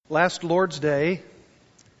Last Lord's Day,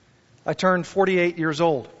 I turned 48 years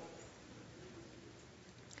old.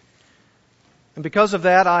 And because of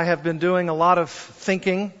that, I have been doing a lot of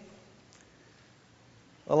thinking,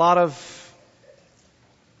 a lot of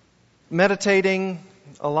meditating,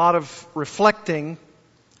 a lot of reflecting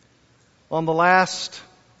on the last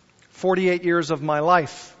 48 years of my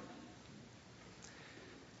life.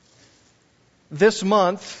 This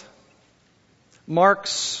month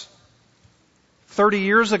marks 30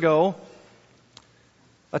 years ago,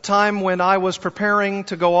 a time when I was preparing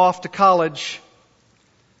to go off to college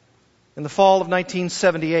in the fall of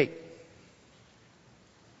 1978.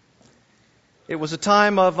 It was a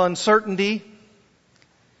time of uncertainty.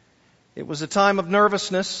 It was a time of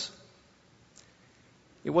nervousness.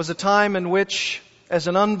 It was a time in which, as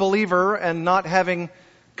an unbeliever and not having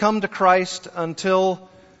come to Christ until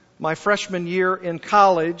my freshman year in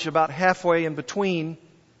college, about halfway in between,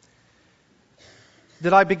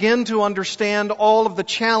 did I begin to understand all of the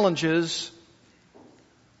challenges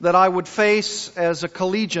that I would face as a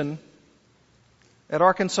collegian at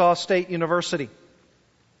Arkansas State University.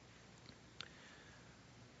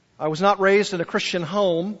 I was not raised in a Christian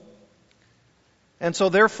home, and so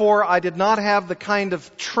therefore I did not have the kind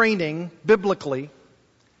of training biblically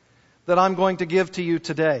that I'm going to give to you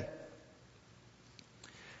today.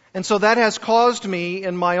 And so that has caused me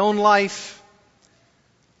in my own life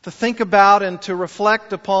to think about and to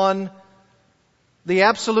reflect upon the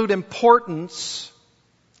absolute importance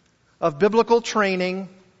of biblical training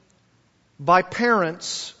by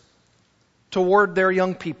parents toward their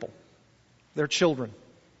young people, their children.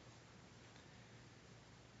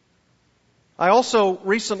 I also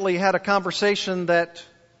recently had a conversation that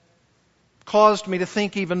caused me to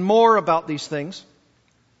think even more about these things.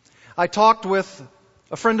 I talked with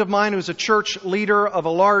a friend of mine who's a church leader of a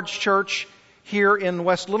large church here in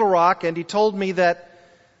West Little Rock, and he told me that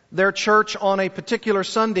their church on a particular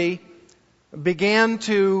Sunday began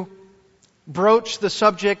to broach the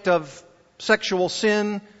subject of sexual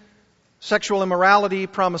sin, sexual immorality,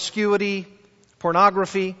 promiscuity,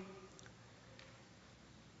 pornography.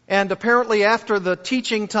 And apparently after the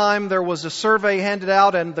teaching time, there was a survey handed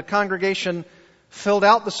out, and the congregation filled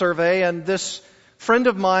out the survey, and this friend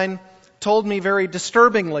of mine told me very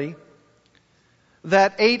disturbingly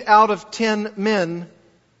that 8 out of 10 men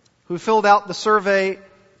who filled out the survey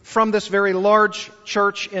from this very large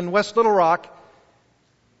church in West Little Rock,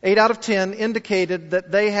 8 out of 10 indicated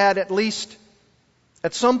that they had at least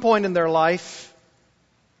at some point in their life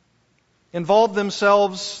involved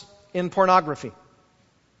themselves in pornography.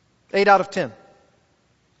 8 out of 10.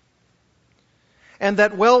 And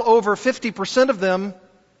that well over 50% of them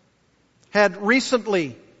had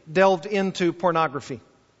recently delved into pornography.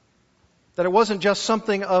 That it wasn't just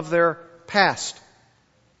something of their past.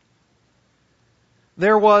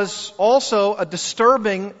 There was also a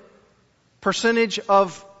disturbing percentage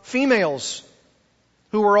of females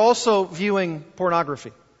who were also viewing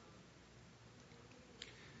pornography.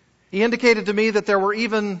 He indicated to me that there were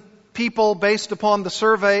even people, based upon the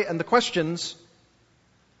survey and the questions,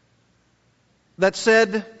 that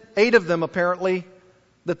said, 8 of them apparently,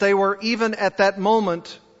 that they were even at that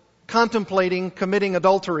moment contemplating committing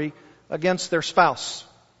adultery against their spouse.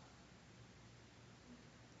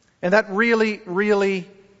 And that really, really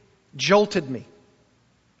jolted me.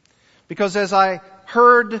 Because as I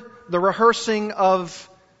heard the rehearsing of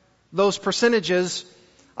those percentages,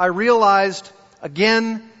 I realized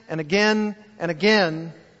again and again and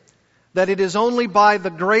again that it is only by the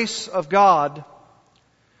grace of God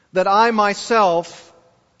that I myself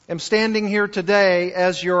am standing here today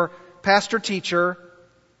as your pastor-teacher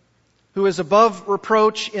who is above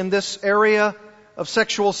reproach in this area of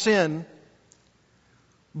sexual sin,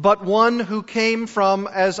 but one who came from,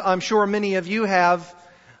 as I'm sure many of you have,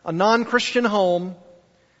 a non-Christian home,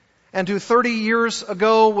 and who 30 years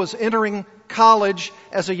ago was entering college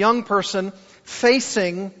as a young person,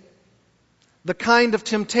 facing the kind of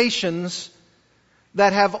temptations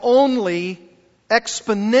that have only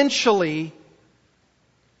exponentially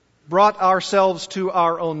brought ourselves to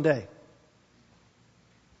our own day.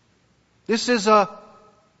 This is a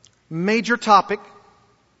major topic,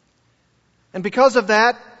 and because of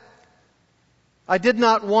that, I did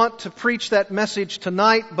not want to preach that message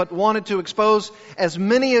tonight, but wanted to expose as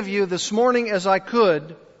many of you this morning as I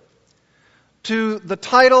could to the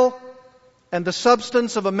title and the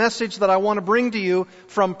substance of a message that I want to bring to you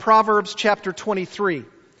from Proverbs chapter 23.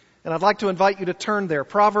 And I'd like to invite you to turn there.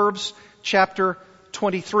 Proverbs chapter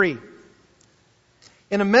 23.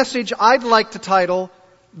 In a message I'd like to title,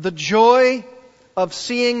 The Joy of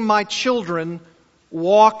Seeing My Children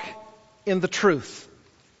Walk in the Truth.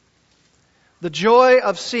 The joy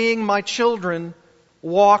of seeing my children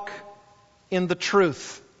walk in the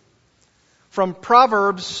truth. From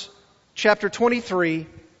Proverbs chapter 23,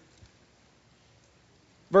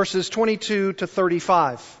 verses 22 to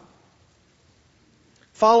 35.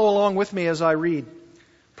 Follow along with me as I read.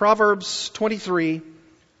 Proverbs 23,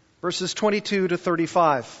 verses 22 to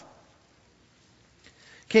 35.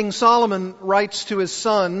 King Solomon writes to his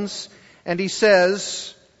sons, and he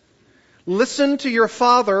says, "Listen to your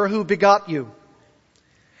father who begot you,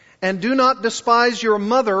 and do not despise your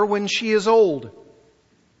mother when she is old.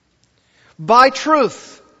 Buy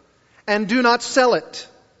truth, and do not sell it.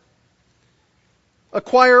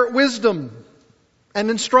 Acquire wisdom and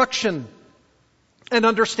instruction and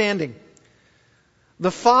understanding.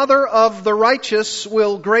 The father of the righteous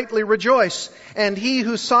will greatly rejoice, and he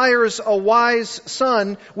who sires a wise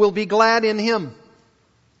son will be glad in him.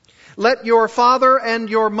 Let your father and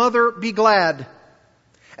your mother be glad,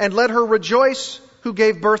 and let her rejoice who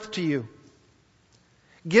gave birth to you.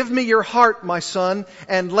 Give me your heart, my son,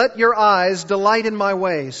 and let your eyes delight in my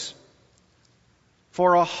ways.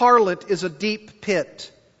 For a harlot is a deep pit,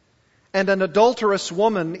 and an adulterous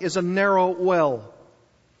woman is a narrow well.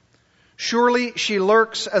 Surely she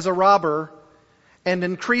lurks as a robber, and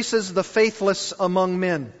increases the faithless among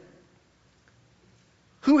men.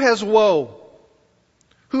 Who has woe?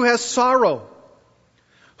 Who has sorrow?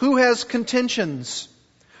 Who has contentions?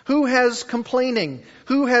 Who has complaining?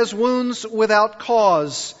 Who has wounds without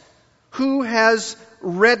cause? Who has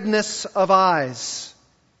redness of eyes?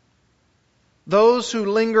 Those who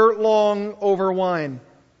linger long over wine.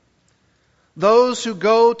 Those who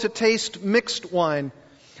go to taste mixed wine.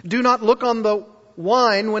 Do not look on the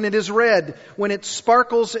wine when it is red, when it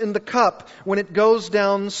sparkles in the cup, when it goes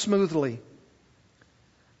down smoothly.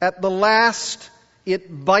 At the last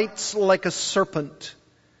it bites like a serpent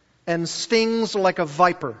and stings like a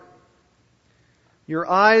viper. Your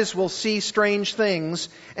eyes will see strange things,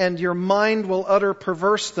 and your mind will utter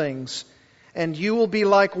perverse things, and you will be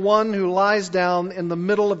like one who lies down in the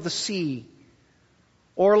middle of the sea,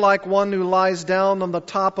 or like one who lies down on the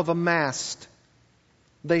top of a mast.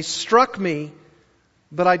 They struck me,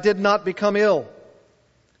 but I did not become ill.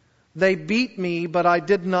 They beat me, but I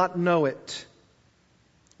did not know it.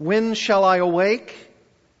 When shall I awake?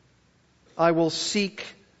 I will seek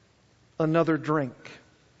another drink."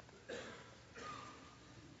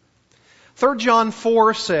 3 John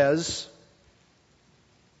 4 says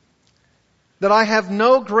that I have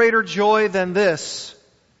no greater joy than this,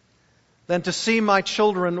 than to see my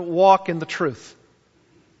children walk in the truth.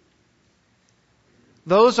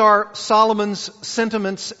 Those are Solomon's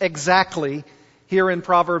sentiments exactly here in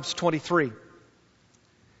Proverbs 23.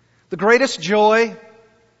 The greatest joy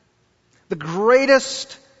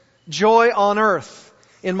on earth,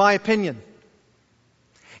 in my opinion,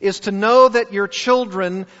 is to know that your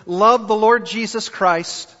children love the Lord Jesus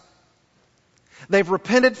Christ. They've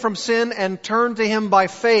repented from sin and turned to Him by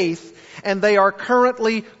faith, and they are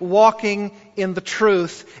currently walking in the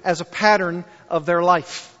truth as a pattern of their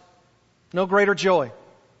life. No greater joy.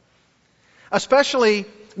 Especially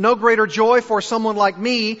no greater joy for someone like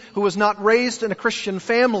me who was not raised in a Christian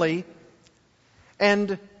family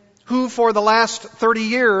and who for the last 30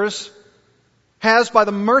 years has, by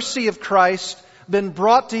the mercy of Christ, been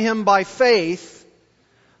brought to Him by faith,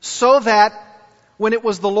 so that when it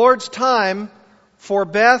was the Lord's time for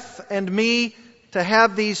Beth and me to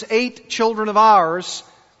have these 8 children of ours,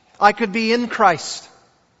 I could be in Christ.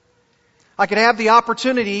 I could have the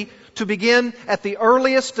opportunity to begin at the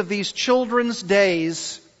earliest of these children's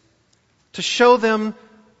days to show them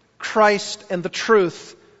Christ and the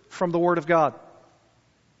truth from the Word of God.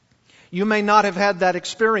 You may not have had that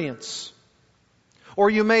experience. Or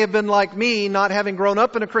you may have been like me, not having grown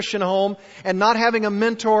up in a Christian home and not having a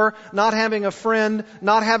mentor, not having a friend,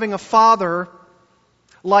 not having a father,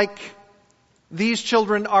 like these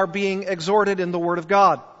children are being exhorted in the Word of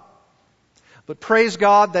God. But praise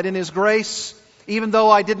God that in His grace, even though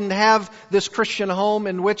I didn't have this Christian home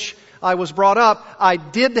in which I was brought up, I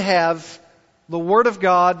did have the Word of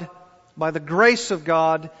God, by the grace of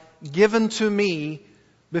God, given to me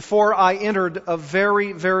before I entered a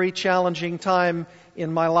very, very challenging time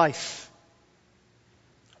in my life.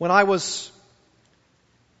 When I was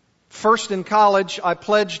first in college, I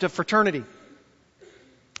pledged a fraternity,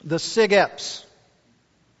 the Sig Eps.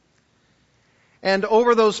 And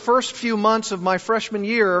over those first few months of my freshman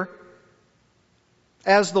year,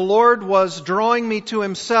 as the Lord was drawing me to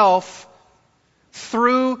Himself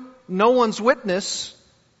through no one's witness,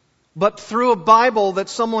 but through a Bible that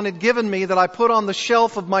someone had given me that I put on the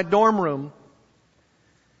shelf of my dorm room,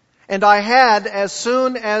 And I had, as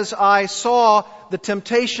soon as I saw the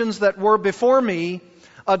temptations that were before me,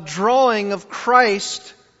 a drawing of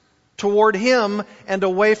Christ toward Him and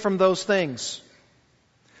away from those things.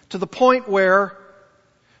 To the point where,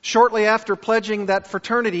 shortly after pledging that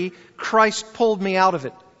fraternity, Christ pulled me out of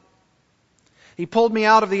it. He pulled me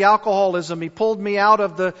out of the alcoholism. He pulled me out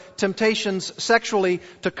of the temptations sexually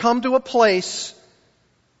to come to a place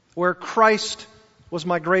where Christ was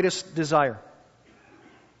my greatest desire.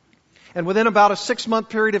 And within about a 6-month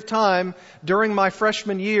period of time, during my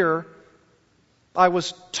freshman year, I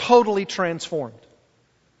was totally transformed.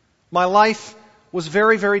 My life was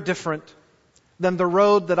very, very different than the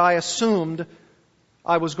road that I assumed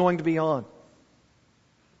I was going to be on.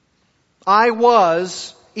 I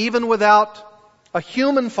was, even without a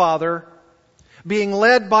human father, being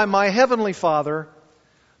led by my heavenly Father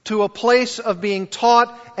to a place of being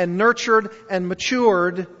taught and nurtured and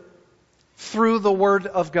matured through the Word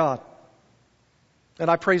of God. And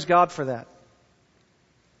I praise God for that.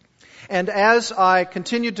 And as I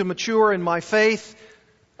continued to mature in my faith,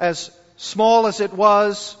 as small as it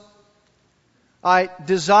was, I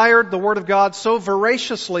desired the Word of God so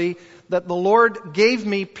voraciously that the Lord gave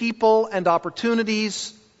me people and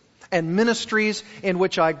opportunities and ministries in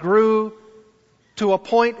which I grew to a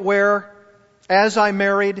point where, as I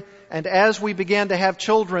married and as we began to have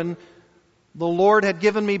children, the Lord had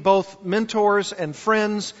given me both mentors and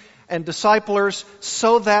friends and disciplers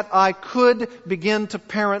so that I could begin to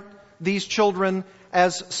parent these children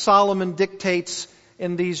as Solomon dictates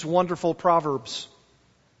in these wonderful Proverbs.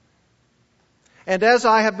 And as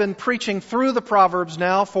I have been preaching through the Proverbs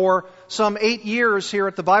now for some 8 years here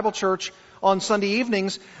at the Bible Church on Sunday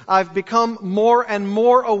evenings, I've become more and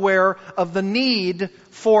more aware of the need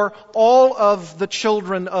for all of the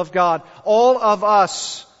children of God, all of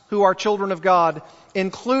us who are children of God,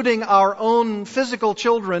 including our own physical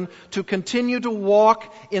children, to continue to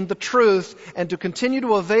walk in the truth and to continue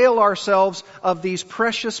to avail ourselves of these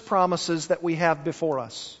precious promises that we have before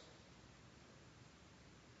us.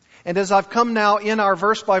 And as I've come now in our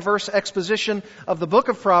verse-by-verse exposition of the book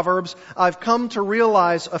of Proverbs, I've come to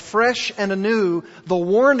realize afresh and anew the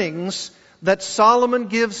warnings that Solomon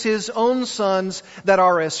gives his own sons that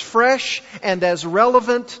are as fresh and as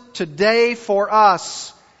relevant today for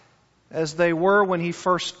us as they were when he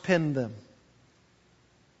first penned them.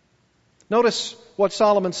 Notice what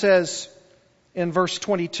Solomon says in verse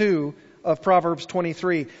 22 of Proverbs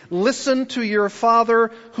 23. Listen to your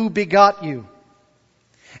father who begot you,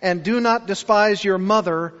 and do not despise your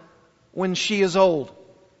mother when she is old.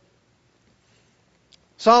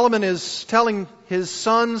 Solomon is telling his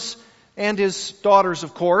sons and his daughters,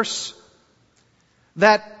 of course,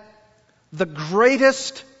 that the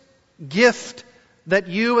greatest gift that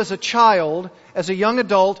you as a child, as a young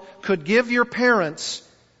adult, could give your parents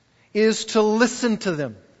is to listen to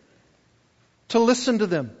them. To listen to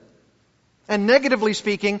them. And negatively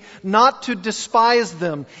speaking, not to despise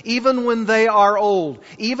them, even when they are old.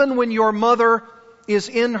 Even when your mother is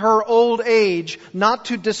in her old age, not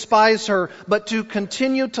to despise her, but to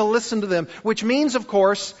continue to listen to them. Which means, of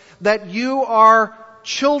course, that you are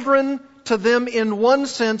children to them in one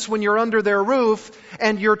sense when you're under their roof,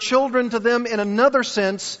 and you're children to them in another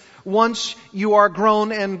sense once you are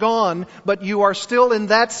grown and gone. But you are still in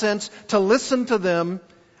that sense to listen to them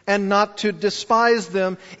and not to despise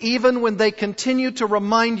them, even when they continue to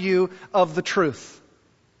remind you of the truth.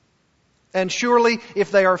 And surely,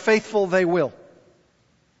 if they are faithful, they will.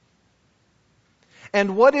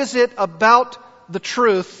 And what is it about the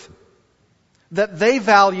truth that they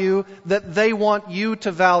value, that they want you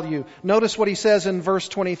to value? Notice what he says in verse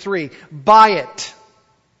 23. Buy it.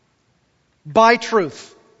 Buy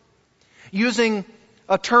truth. Using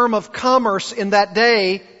a term of commerce in that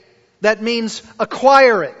day, that means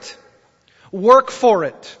acquire it, work for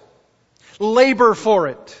it, labor for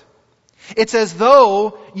it. It's as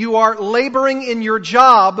though you are laboring in your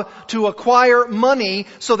job to acquire money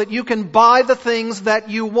so that you can buy the things that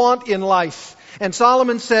you want in life. And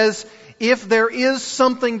Solomon says, if there is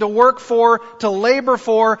something to work for, to labor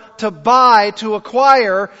for, to buy, to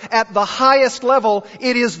acquire at the highest level,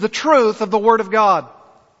 it is the truth of the Word of God.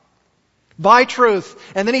 Buy truth.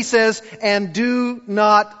 And then he says, and do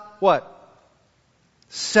not what?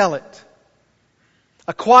 Sell it.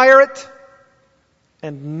 Acquire it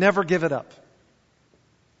and never give it up.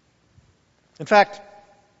 In fact,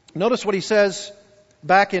 notice what he says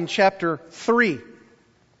back in chapter 3.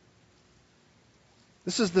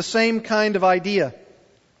 This is the same kind of idea.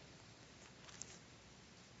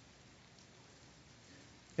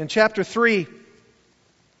 In chapter 3,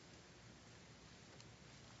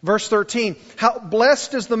 verse 13, how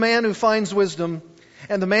blessed is the man who finds wisdom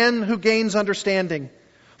and the man who gains understanding.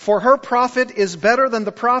 For her profit is better than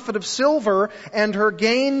the profit of silver, and her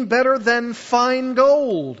gain better than fine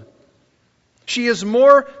gold. She is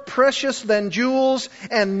more precious than jewels,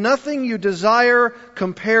 and nothing you desire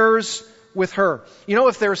compares with her. You know,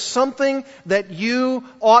 if there's something that you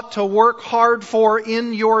ought to work hard for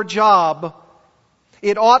in your job,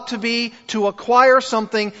 it ought to be to acquire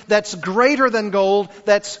something that's greater than gold,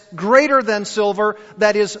 that's greater than silver,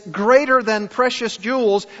 that is greater than precious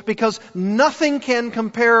jewels, because nothing can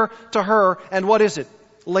compare to her. And what is it?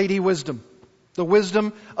 Lady Wisdom. The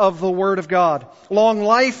wisdom of the Word of God. Long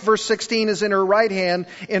life, verse 16, is in her right hand.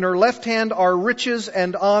 In her left hand are riches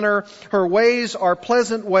and honor. Her ways are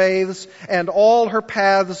pleasant ways, and all her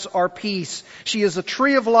paths are peace. She is a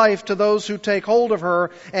tree of life to those who take hold of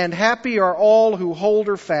her, and happy are all who hold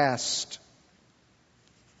her fast.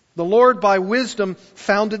 The Lord by wisdom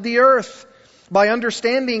founded the earth. By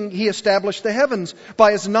understanding He established the heavens.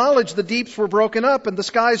 By His knowledge the deeps were broken up and the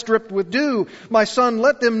skies dripped with dew. My son,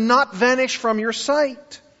 let them not vanish from your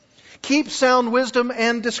sight. Keep sound wisdom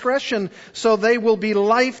and discretion, so they will be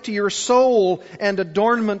life to your soul and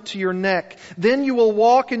adornment to your neck. Then you will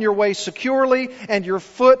walk in your way securely, and your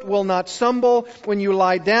foot will not stumble. When you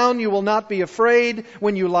lie down, you will not be afraid.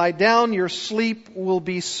 When you lie down, your sleep will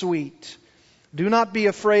be sweet. Do not be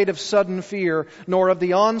afraid of sudden fear, nor of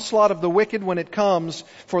the onslaught of the wicked when it comes,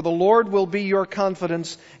 for the Lord will be your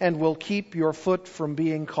confidence and will keep your foot from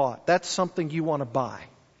being caught. That's something you want to buy.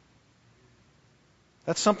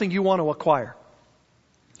 That's something you want to acquire.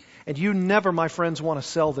 And you never, my friends, want to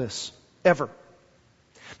sell this. Ever.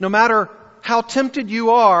 No matter how tempted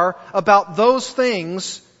you are about those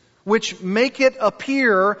things which make it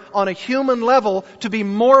appear on a human level to be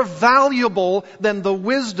more valuable than the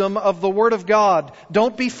wisdom of the Word of God.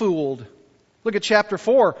 Don't be fooled. Look at chapter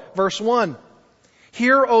 4, verse 1.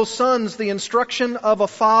 Hear, O sons, the instruction of a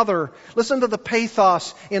father. Listen to the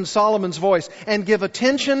pathos in Solomon's voice. And give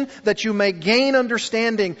attention that you may gain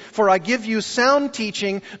understanding. For I give you sound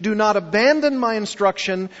teaching. Do not abandon my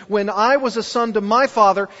instruction. When I was a son to my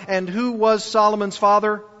father, and who was Solomon's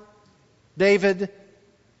father? David.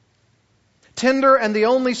 Tender and the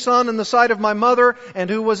only son in the sight of my mother. And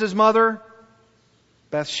who was his mother?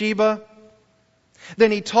 Bathsheba.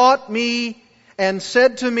 Then he taught me and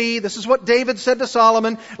said to me, this is what David said to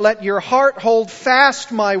Solomon, let your heart hold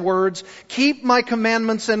fast my words, keep my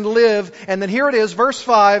commandments and live. And then here it is, verse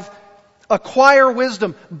 5, acquire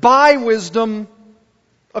wisdom, buy wisdom,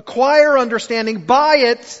 acquire understanding, buy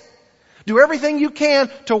it. Do everything you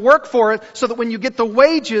can to work for it so that when you get the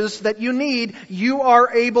wages that you need, you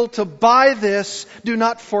are able to buy this. Do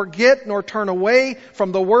not forget nor turn away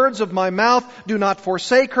from the words of my mouth. Do not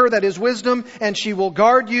forsake her, that is wisdom, and she will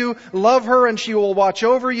guard you. Love her and she will watch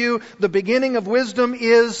over you. The beginning of wisdom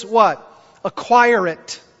is what? Acquire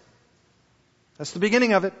it. That's the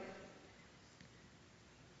beginning of it.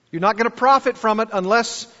 You're not going to profit from it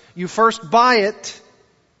unless you first buy it.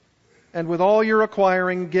 And with all your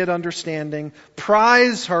acquiring, get understanding.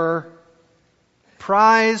 Prize her,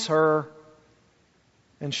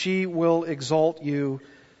 and she will exalt you.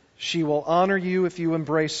 She will honor you if you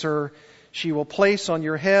embrace her. She will place on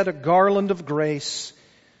your head a garland of grace.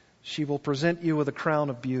 She will present you with a crown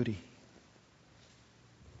of beauty.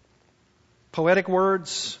 Poetic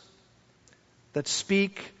words that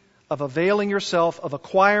speak of availing yourself, of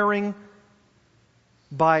acquiring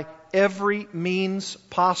by every means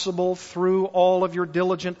possible through all of your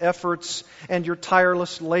diligent efforts and your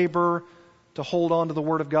tireless labor to hold on to the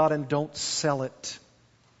Word of God, and don't sell it.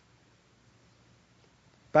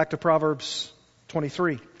 Back to Proverbs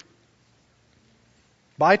 23.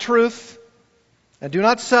 Buy truth and do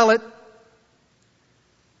not sell it.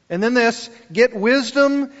 And then this, get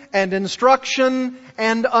wisdom and instruction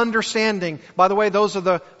and understanding. By the way, those are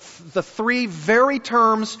the three very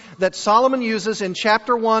terms that Solomon uses in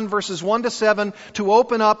chapter 1, verses 1 to 7, to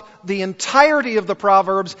open up the entirety of the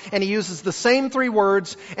Proverbs. And he uses the same three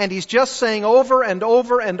words, and he's just saying over and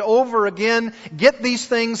over and over again, get these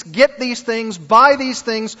things, buy these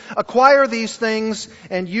things, acquire these things,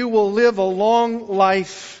 and you will live a long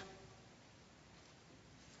life.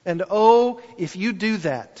 And oh, if you do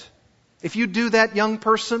that, young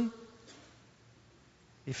person,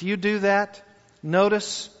 if you do that,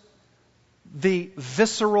 notice the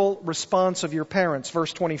visceral response of your parents.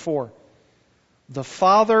 Verse 24. The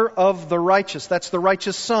father of the righteous, that's the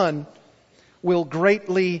righteous son, will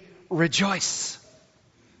greatly rejoice.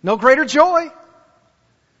 No greater joy.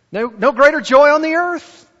 No greater joy on the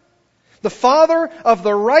earth. The father of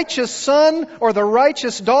the righteous son or the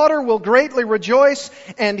righteous daughter will greatly rejoice,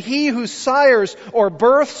 and he who sires or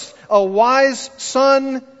births a wise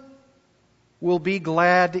son will be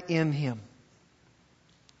glad in him.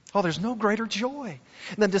 Oh, there's no greater joy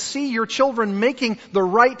than to see your children making the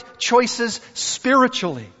right choices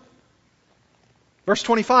spiritually. Verse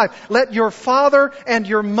 25, let your father and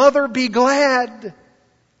your mother be glad.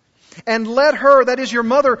 And let her, that is your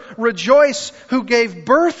mother, rejoice who gave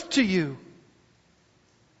birth to you.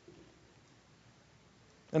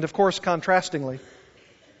 And of course, contrastingly,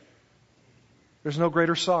 there's no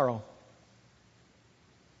greater sorrow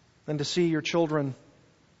than to see your children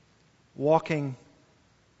walking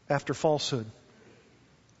after falsehood,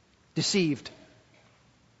 deceived,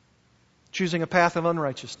 choosing a path of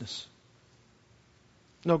unrighteousness.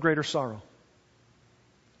 No greater sorrow.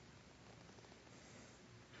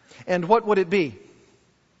 And what would it be?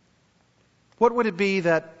 What would it be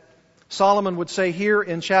that Solomon would say here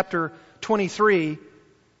in chapter 23,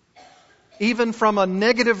 even from a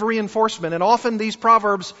negative reinforcement? And often these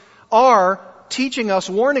proverbs are teaching us,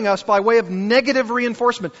 warning us by way of negative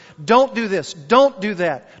reinforcement. Don't do this. Don't do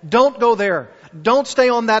that. Don't go there. Don't stay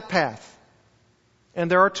on that path. And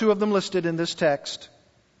there are two of them listed in this text.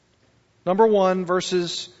 Number 1,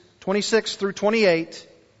 verses 26 through 28.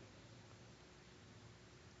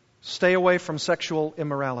 Stay away from sexual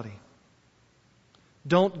immorality.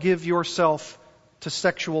 Don't give yourself to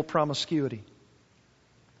sexual promiscuity.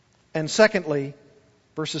 And secondly,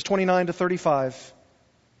 verses 29 to 35,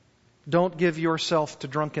 don't give yourself to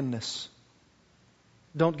drunkenness.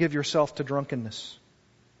 Don't give yourself to drunkenness.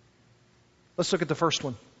 Let's look at the first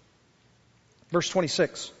one. Verse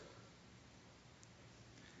 26.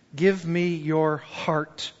 Give me your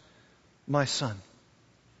heart, my son.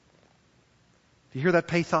 Do you hear that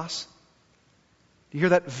pathos? Do you hear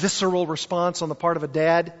that visceral response on the part of a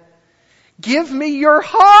dad? Give me your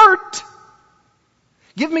heart.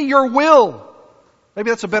 Give me your will. Maybe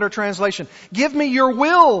that's a better translation. Give me your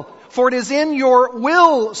will, for it is in your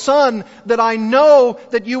will, son, that I know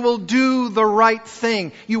that you will do the right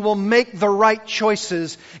thing. You will make the right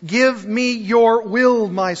choices. Give me your will,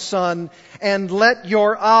 my son, and let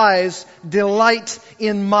your eyes delight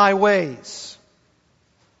in my ways.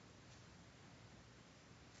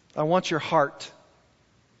 I want your heart,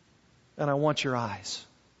 and I want your eyes.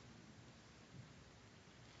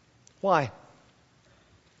 Why?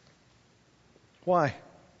 Why?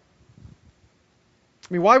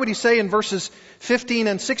 I mean, why would he say in verses 15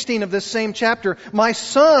 and 16 of this same chapter, my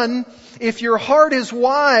son, if your heart is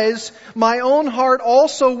wise, my own heart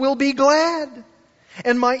also will be glad,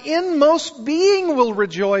 and my inmost being will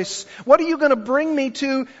rejoice. What are you going to bring me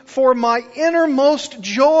to for my innermost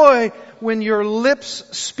joy when your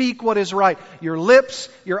lips speak what is right? Your lips,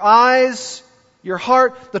 your eyes, your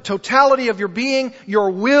heart, the totality of your being,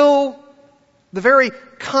 your will, the very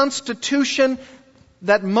constitution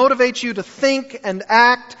that motivates you to think and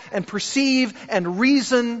act and perceive and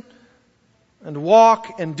reason and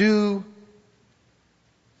walk and do.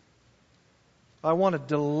 I want to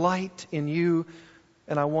delight in you,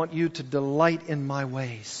 and I want you to delight in my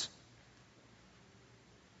ways.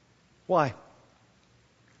 Why?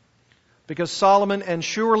 Because Solomon, and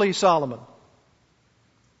surely Solomon,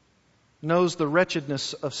 knows the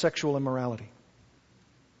wretchedness of sexual immorality.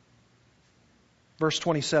 Verse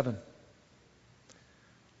 27.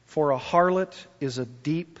 For a harlot is a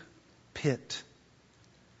deep pit,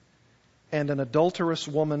 and an adulterous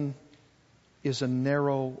woman is a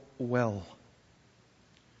narrow well.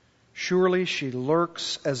 Surely she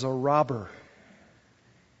lurks as a robber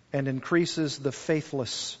and increases the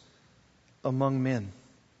faithless among men.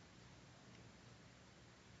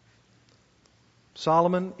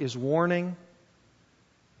 Solomon is warning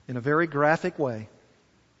in a very graphic way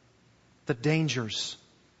the dangers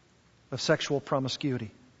of sexual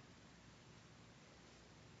promiscuity.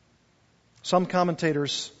 Some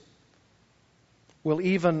commentators will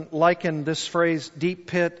even liken this phrase, deep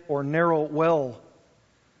pit or narrow well,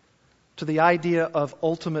 to the idea of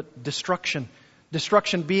ultimate destruction.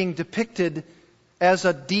 Destruction being depicted as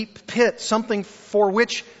a deep pit, something for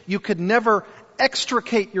which you could never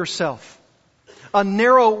extricate yourself. A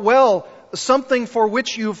narrow well, something for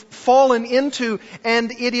which you've fallen into,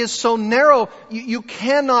 and it is so narrow you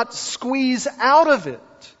cannot squeeze out of it.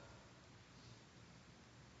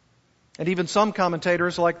 And even some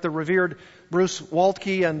commentators, like the revered Bruce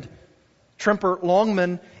Waltke and Tremper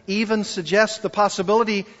Longman, even suggest the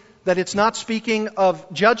possibility that it's not speaking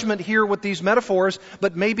of judgment here with these metaphors,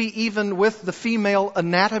 but maybe even with the female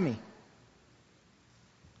anatomy.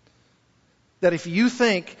 That if you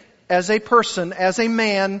think, as a person, as a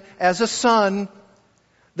man, as a son,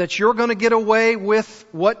 that you're going to get away with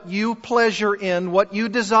what you pleasure in, what you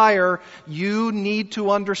desire, you need to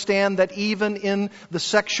understand that even in the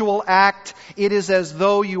sexual act, it is as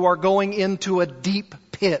though you are going into a deep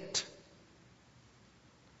pit.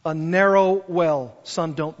 A narrow well.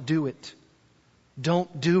 Son, don't do it.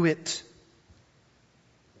 Don't do it.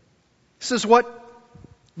 This is what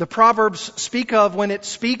the Proverbs speak of when it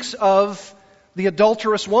speaks of the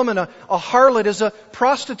adulterous woman. A harlot is a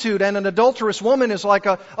prostitute, and an adulterous woman is like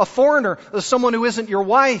a foreigner, someone who isn't your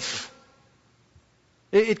wife.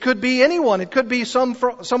 It could be anyone. It could be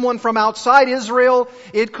someone from outside Israel.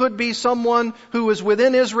 It could be someone who is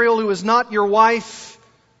within Israel who is not your wife.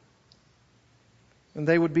 And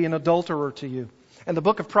they would be an adulterer to you. And the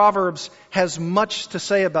book of Proverbs has much to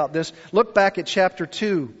say about this. Look back at chapter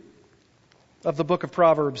 2 of the book of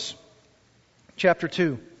Proverbs. Chapter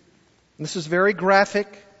 2. This is very graphic.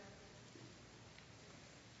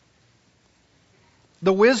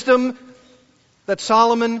 The wisdom that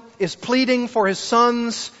Solomon is pleading for his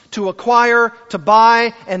sons to acquire, to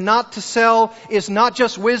buy, and not to sell is not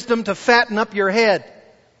just wisdom to fatten up your head.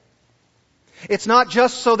 It's not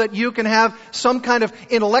just so that you can have some kind of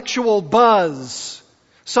intellectual buzz,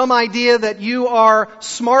 some idea that you are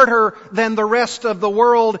smarter than the rest of the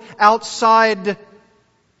world outside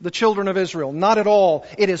the children of Israel. Not at all.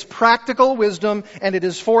 It is practical wisdom, and it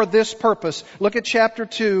is for this purpose. Look at chapter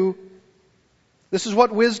 2. This is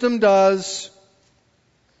what wisdom does.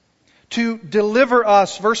 To deliver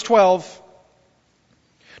us, verse 12,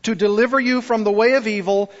 to deliver you from the way of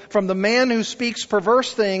evil, from the man who speaks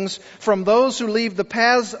perverse things, from those who leave the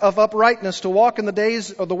paths of uprightness to walk in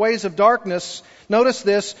the ways of darkness. Notice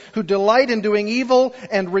this, who delight in doing evil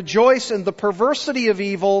and rejoice in the perversity of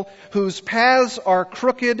evil, whose paths are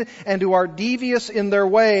crooked and who are devious in their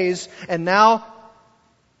ways. And now,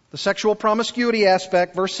 the sexual promiscuity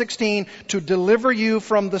aspect, verse 16, to deliver you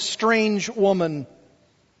from the strange woman,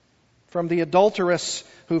 from the adulteress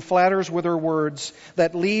who flatters with her words,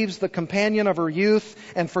 that leaves the companion of her youth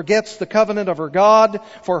and forgets the covenant of her God,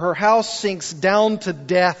 for her house sinks down to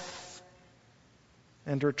death,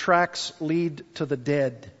 and her tracks lead to the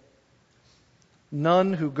dead.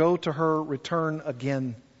 None who go to her return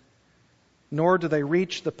again, nor do they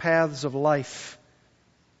reach the paths of life.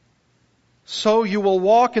 So you will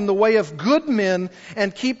walk in the way of good men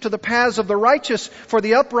and keep to the paths of the righteous, for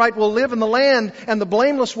the upright will live in the land and the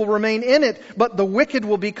blameless will remain in it, but the wicked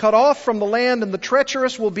will be cut off from the land and the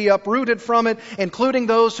treacherous will be uprooted from it, including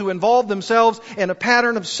those who involve themselves in a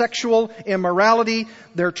pattern of sexual immorality.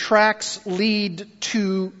 Their tracks lead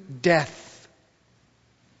to death.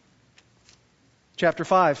 Chapter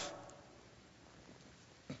 5,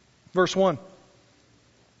 verse 1.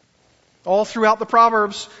 All throughout the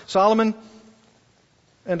Proverbs, Solomon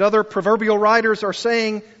and other proverbial writers are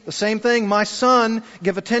saying the same thing. My son,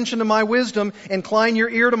 give attention to my wisdom, incline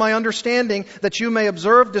your ear to my understanding, that you may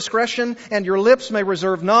observe discretion and your lips may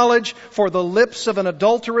reserve knowledge. For the lips of an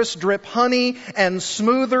adulteress drip honey, and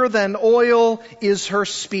smoother than oil is her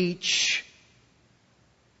speech.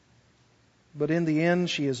 But in the end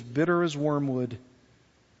she is bitter as wormwood,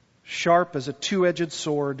 sharp as a two-edged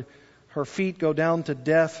sword. Her feet go down to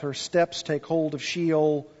death. Her steps take hold of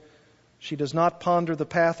Sheol. She does not ponder the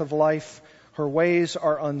path of life. Her ways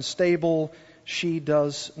are unstable. She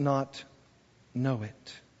does not know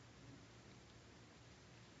it.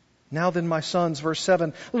 Now then, my sons, verse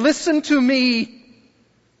 7, listen to me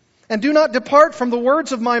and do not depart from the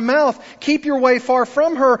words of my mouth. Keep your way far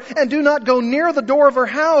from her and do not go near the door of her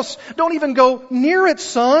house. Don't even go near it,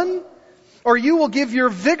 son. Or you will give your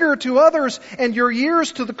vigor to others and your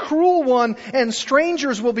years to the cruel one, and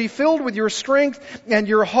strangers will be filled with your strength, and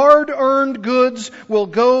your hard-earned goods will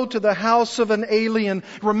go to the house of an alien.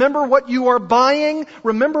 Remember what you are buying.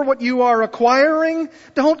 Remember what you are acquiring.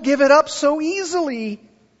 Don't give it up so easily.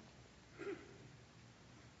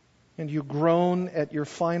 And you groan at your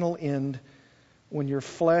final end when your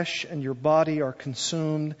flesh and your body are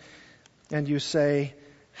consumed, and you say,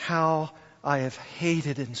 how I have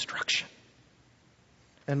hated instruction,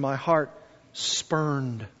 and my heart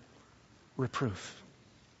spurned reproof.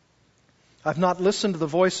 I've not listened to the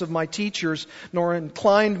voice of my teachers, nor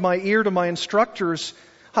inclined my ear to my instructors.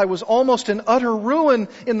 I was almost in utter ruin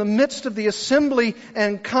in the midst of the assembly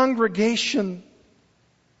and congregation.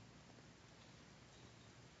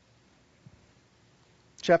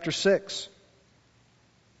 Chapter 6.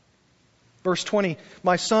 Verse 20,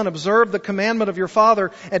 my son, observe the commandment of your father,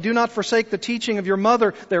 and do not forsake the teaching of your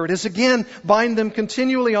mother. There it is again. Bind them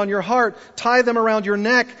continually on your heart. Tie them around your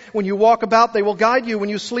neck. When you walk about, they will guide you. When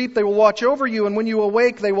you sleep, they will watch over you. And when you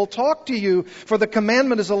awake, they will talk to you. For the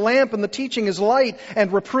commandment is a lamp, and the teaching is light,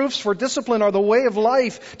 and reproofs for discipline are the way of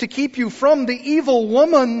life, to keep you from the evil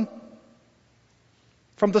woman,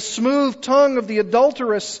 from the smooth tongue of the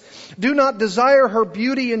adulteress. Do not desire her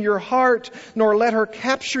beauty in your heart, nor let her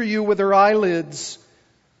capture you with her eyelids.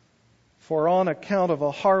 For on account of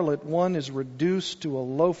a harlot, one is reduced to a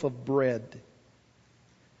loaf of bread,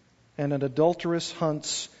 and an adulteress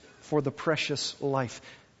hunts for the precious life.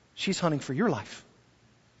 She's hunting for your life.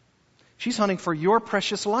 She's hunting for your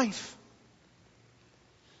precious life.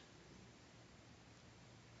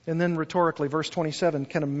 And then rhetorically, verse 27,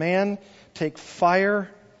 can a man take fire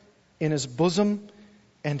in his bosom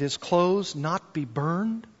and his clothes not be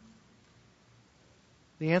burned?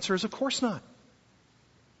 The answer is, of course not.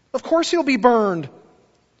 Of course he'll be burned.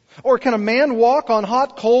 Or can a man walk on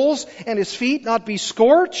hot coals and his feet not be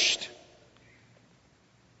scorched?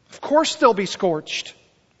 Of course they'll be scorched.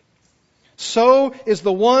 So is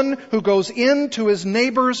the one who goes in to his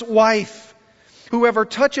neighbor's wife. Whoever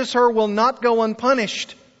touches her will not go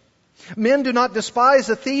unpunished. Men do not despise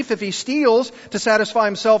a thief if he steals to satisfy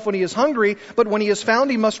himself when he is hungry, but when he is found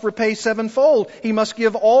he must repay sevenfold. He must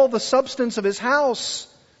give all the substance of his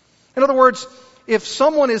house. In other words, if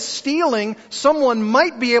someone is stealing, someone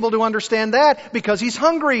might be able to understand that because he's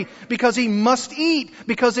hungry, because he must eat,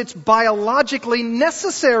 because it's biologically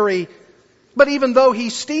necessary. But even though he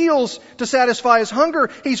steals to satisfy his hunger,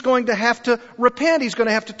 he's going to have to repent. He's going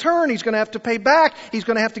to have to turn. He's going to have to pay back. He's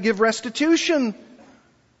going to have to give restitution.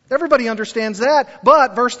 Everybody understands that.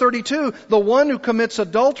 But, verse 32, the one who commits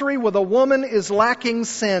adultery with a woman is lacking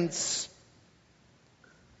sense.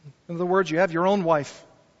 In other words, you have your own wife.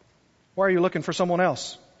 Why are you looking for someone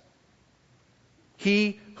else?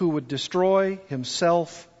 He who would destroy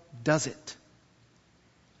himself does it.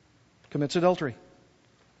 Commits adultery.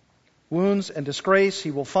 Wounds and disgrace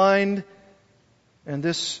he will find. And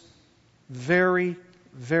this very,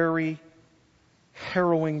 very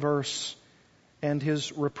harrowing verse, and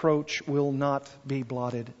his reproach will not be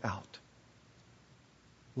blotted out.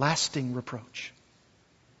 Lasting reproach.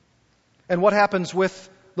 And what happens with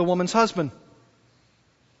the woman's husband?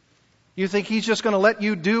 You think he's just going to let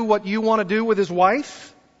you do what you want to do with his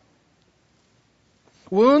wife?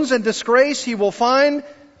 Wounds and disgrace he will find.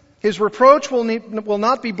 His reproach will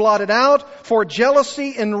not be blotted out, for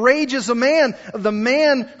jealousy enrages a man. The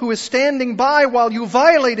man who is standing by while you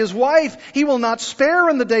violate his wife, he will not spare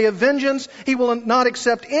in the day of vengeance. He will not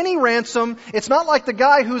accept any ransom. It's not like the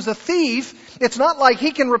guy who's a thief. It's not like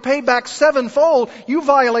he can repay back sevenfold. You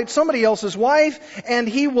violate somebody else's wife, and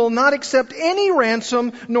he will not accept any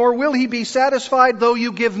ransom, nor will he be satisfied though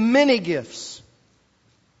you give many gifts.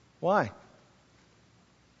 Why?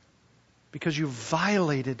 Because you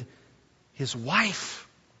violated his wife.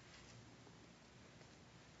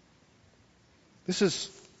 This is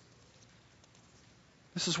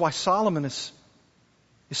why Solomon is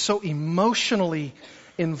so emotionally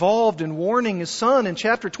involved in warning his son in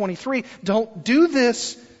chapter 23. Don't do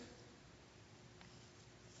this.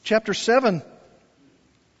 Chapter 7.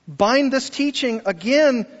 Bind this teaching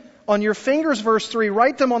again on your fingers, verse 3.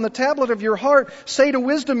 Write them on the tablet of your heart. Say to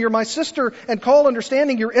wisdom, you're my sister, and call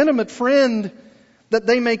understanding your intimate friend, that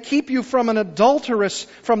they may keep you from an adulteress,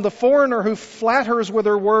 from the foreigner who flatters with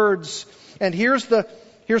her words. And here's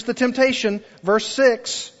the temptation, verse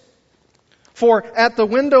 6. For at the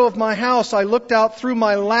window of my house I looked out through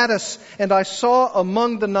my lattice, and I saw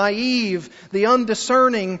among the naive, the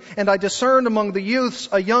undiscerning, and I discerned among the youths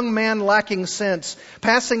a young man lacking sense,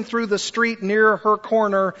 passing through the street near her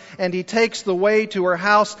corner, and he takes the way to her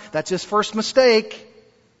house. That's his first mistake.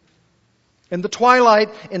 In the twilight,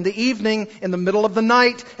 in the evening, in the middle of the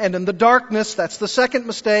night, and in the darkness, that's the second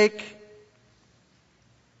mistake.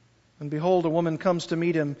 And behold, a woman comes to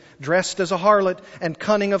meet him, dressed as a harlot and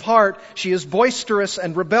cunning of heart. She is boisterous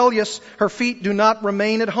and rebellious. Her feet do not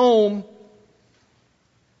remain at home.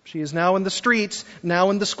 She is now in the streets, now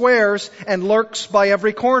in the squares, and lurks by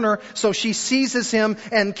every corner. So she seizes him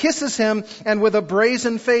and kisses him, and with a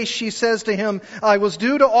brazen face she says to him, I was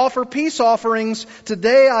due to offer peace offerings.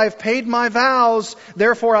 Today I've paid my vows.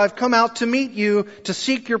 Therefore I've come out to meet you, to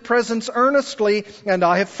seek your presence earnestly, and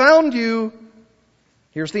I have found you.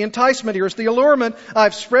 Here's the enticement. Here's the allurement.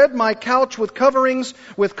 I've spread my couch with coverings,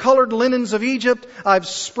 with colored linens of Egypt. I've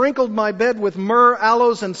sprinkled my bed with myrrh,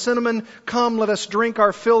 aloes, and cinnamon. Come, let us drink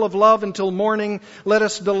our fill of love until morning. Let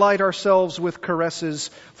us delight ourselves with caresses.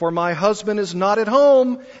 For my husband is not at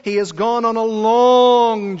home. He has gone on a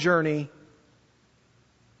long journey.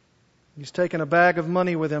 He's taken a bag of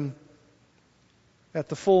money with him. At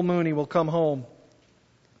the full moon he will come home.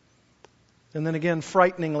 And then again,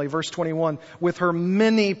 frighteningly, verse 21, with her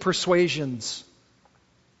many persuasions,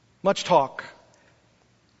 much talk,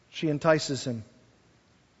 she entices him.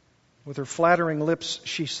 With her flattering lips,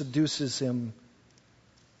 she seduces him.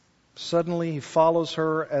 Suddenly he follows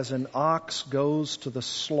her as an ox goes to the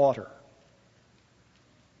slaughter,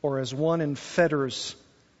 or as one in fetters,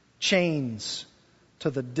 chains, to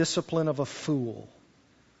the discipline of a fool,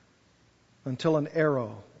 until an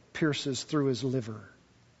arrow pierces through his liver.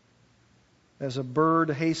 As a bird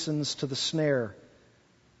hastens to the snare,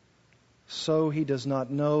 so he does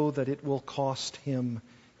not know that it will cost him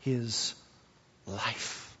his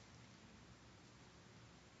life.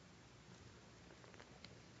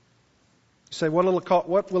 You say, what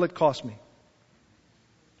will it cost me?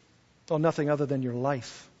 Oh, nothing other than your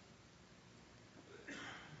life.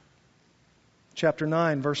 Chapter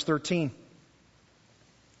 9, verse 13.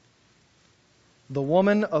 The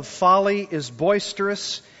woman of folly is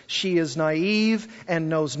boisterous. She is naive and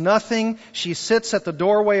knows nothing. She sits at the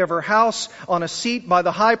doorway of her house on a seat by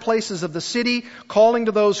the high places of the city, calling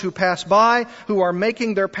to those who pass by, who are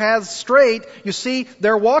making their paths straight. You see,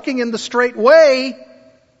 they're walking in the straight way,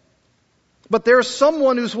 but there's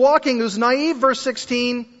someone who's walking who's naive, verse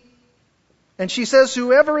 16. And she says,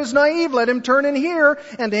 whoever is naive, let him turn in here.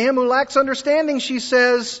 And to him who lacks understanding, she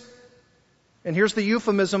says, and here's the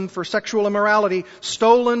euphemism for sexual immorality,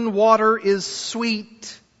 stolen water is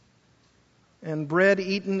sweet, and bread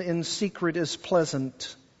eaten in secret is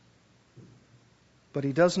pleasant. But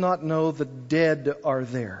he does not know the dead are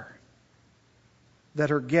there,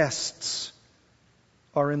 that her guests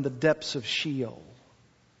are in the depths of Sheol.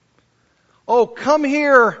 Oh, come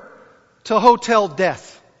here to Hotel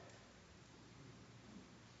Death.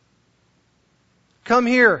 Come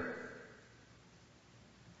here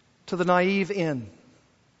to the naive inn.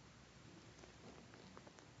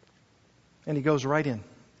 And he goes right in.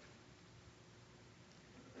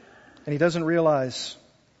 And he doesn't realize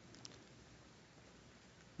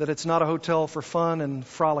that it's not a hotel for fun and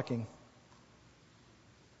frolicking.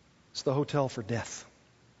 It's the hotel for death.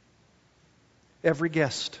 Every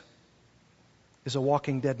guest is a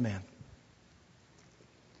walking dead man.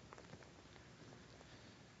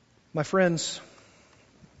 My friends,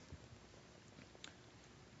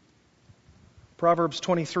 Proverbs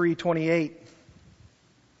 23:28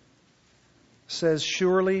 says,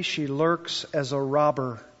 surely she lurks as a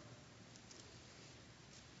robber.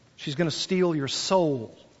 She's going to steal your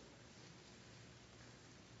soul,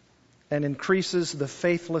 and increases the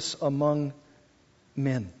faithless among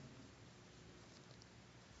men.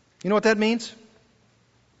 You know what that means?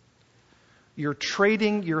 You're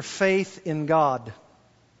trading your faith in God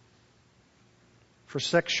for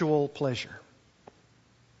sexual pleasure.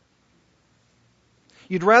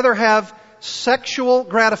 You'd rather have sexual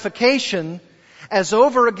gratification as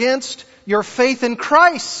over against your faith in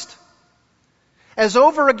Christ, as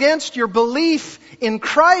over against your belief in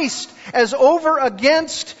Christ, as over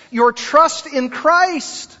against your trust in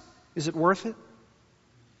Christ. Is it worth it?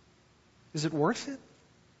 Is it worth it?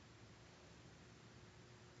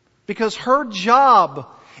 Because her job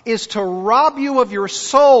is to rob you of your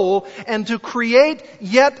soul and to create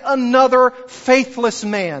yet another faithless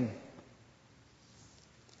man.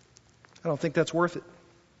 I don't think that's worth it.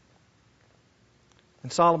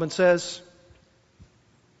 And Solomon says,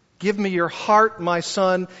 give me your heart, my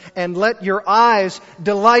son, and let your eyes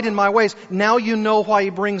delight in my ways. Now you know why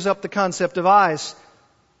he brings up the concept of eyes.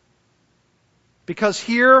 Because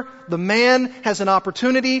here the man has an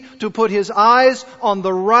opportunity to put his eyes on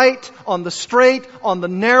the right, on the straight, on the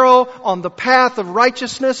narrow, on the path of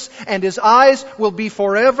righteousness, and his eyes will be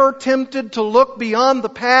forever tempted to look beyond the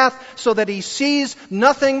path so that he sees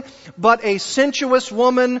nothing but a sensuous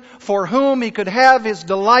woman for whom he could have his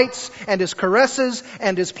delights and his caresses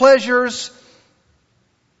and his pleasures,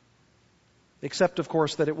 except of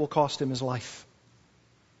course that it will cost him his life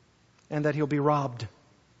and that he'll be robbed.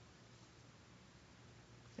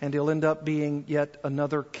 And he'll end up being yet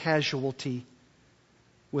another casualty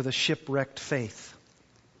with a shipwrecked faith.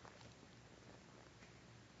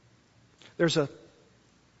 There's a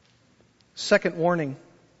second warning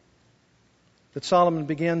that Solomon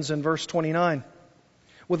begins in verse 29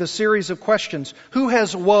 with a series of questions. Who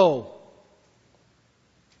has woe?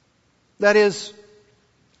 That is,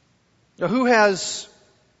 who has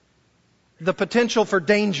the potential for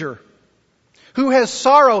danger? Who has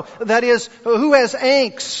sorrow? That is, who has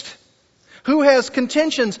angst? Who has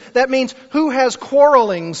contentions? That means who has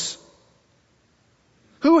quarrelings?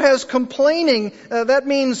 Who has complaining? That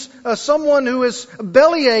means someone who is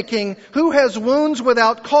belly aching. Who has wounds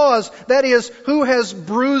without cause? That is, who has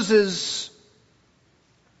bruises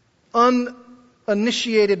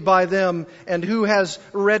uninitiated by them, and who has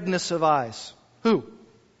redness of eyes? Who?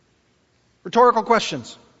 Rhetorical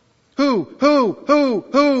questions. Who?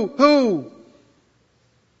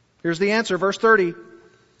 Here's the answer, verse 30.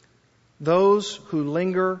 Those who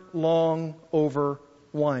linger long over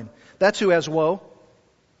wine. That's who has woe.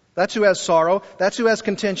 That's who has sorrow. That's who has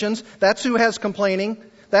contentions. That's who has complaining.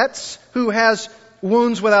 That's who has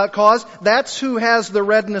wounds without cause. That's who has the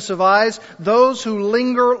redness of eyes. Those who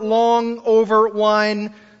linger long over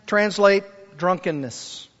wine. Translate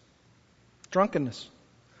drunkenness. Drunkenness.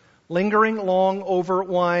 Lingering long over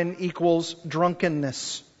wine equals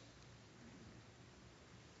drunkenness.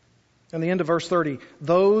 And the end of verse 30,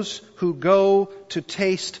 those who go to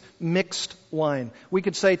taste mixed wine. We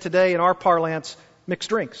could say today in our parlance, mixed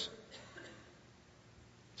drinks.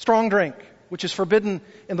 Strong drink, which is forbidden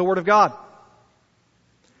in the Word of God.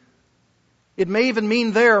 It may even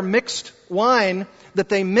mean there, mixed wine, that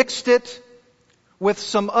they mixed it with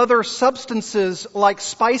some other substances like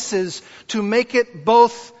spices to make it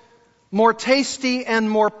both more tasty and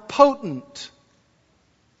more potent.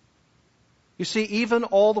 You see, even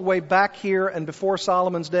all the way back here and before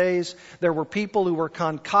Solomon's days, there were people who were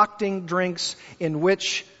concocting drinks in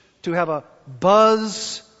which to have a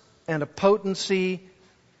buzz and a potency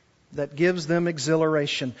that gives them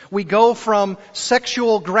exhilaration. We go from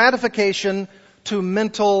sexual gratification to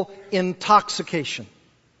mental intoxication.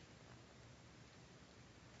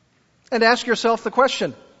 And ask yourself the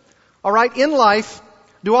question, all right, in life,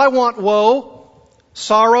 do I want woe,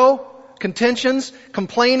 sorrow, contentions,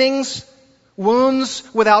 complainings, wounds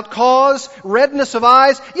without cause, redness of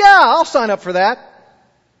eyes? Yeah, I'll sign up for that.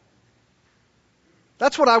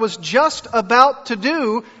 That's what I was just about to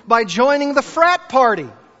do by joining the frat party.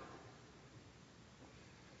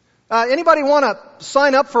 Anybody want to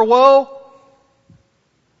sign up for woe?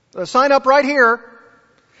 Sign up right here.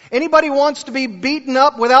 Anybody wants to be beaten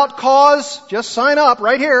up without cause? Just sign up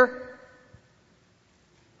right here.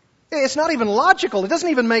 It's not even logical. It doesn't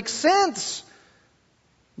even make sense.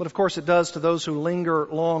 But of course it does to those who linger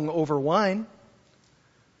long over wine,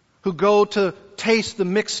 who go to taste the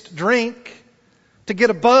mixed drink, to get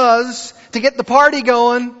a buzz, to get the party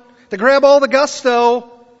going, to grab all the gusto.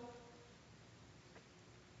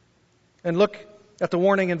 And look at the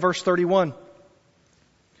warning in verse 31.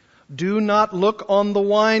 Do not look on the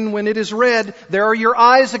wine when it is red. There are your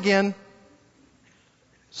eyes again.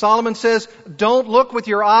 Solomon says, don't look with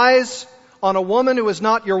your eyes on a woman who is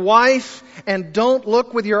not your wife, and don't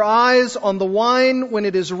look with your eyes on the wine when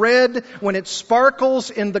it is red, when it sparkles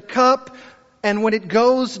in the cup, and when it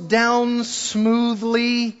goes down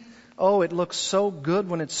smoothly. Oh, it looks so good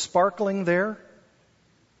when it's sparkling there.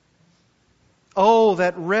 Oh,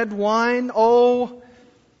 that red wine. Oh,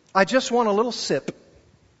 I just want a little sip.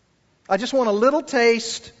 I just want a little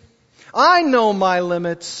taste. I know my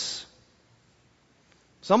limits.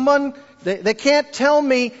 They can't tell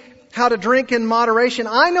me how to drink in moderation.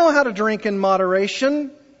 I know how to drink in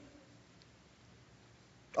moderation.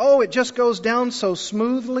 Oh, it just goes down so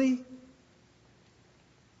smoothly.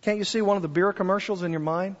 Can't you see one of the beer commercials in your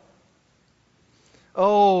mind?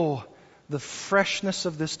 Oh, the freshness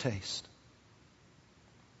of this taste.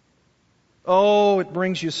 Oh, it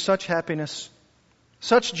brings you such happiness,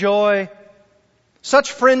 such joy,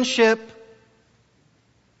 such friendship.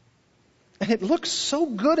 And it looks so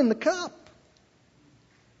good in the cup.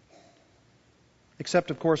 Except,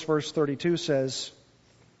 of course, verse 32 says,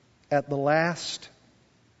 at the last,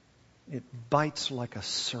 it bites like a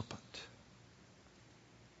serpent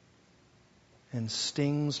and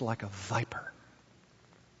stings like a viper.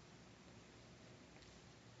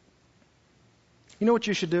 You know what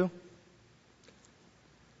you should do?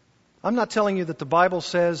 I'm not telling you that the Bible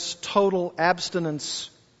says total abstinence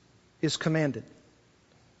is commanded.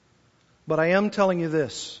 But I am telling you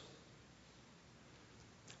this.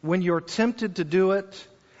 When you're tempted to do it,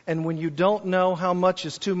 and when you don't know how much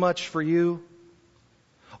is too much for you,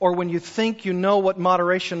 or when you think you know what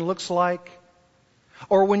moderation looks like,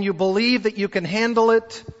 or when you believe that you can handle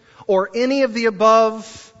it, or any of the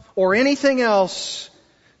above, or anything else,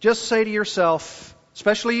 just say to yourself,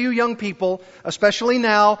 especially you young people, especially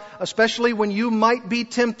now, especially when you might be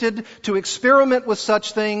tempted to experiment with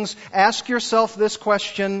such things, ask yourself this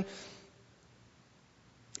question: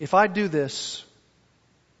 if I do this,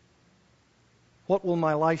 what will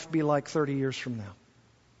my life be like 30 years from now?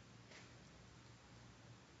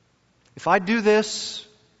 If I do this,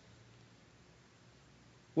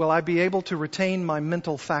 will I be able to retain my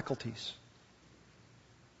mental faculties?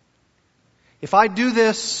 If I do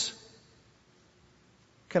this,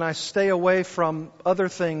 can I stay away from other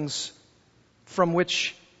things from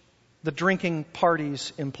which the drinking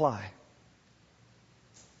parties imply?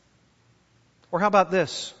 Or how about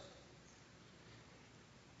this?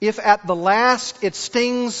 If at the last it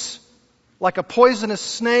stings like a poisonous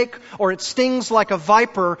snake or it stings like a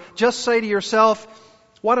viper, just say to yourself,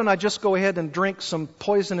 why don't I just go ahead and drink some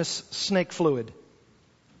poisonous snake fluid?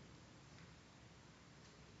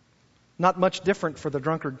 Not much different for the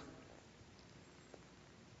drunkard.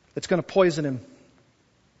 It's going to poison him.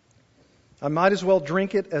 I might as well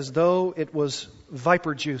drink it as though it was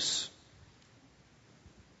viper juice.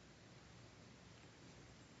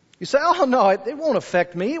 You say, oh no, it won't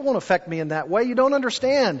affect me. It won't affect me in that way. You don't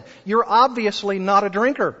understand. You're obviously not a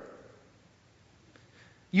drinker.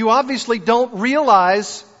 You obviously don't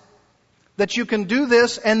realize that you can do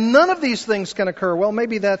this and none of these things can occur. Well,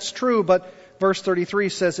 maybe that's true, but verse 33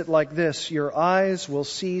 says it like this: your eyes will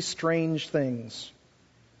see strange things,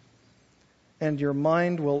 and your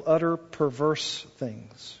mind will utter perverse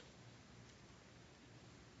things.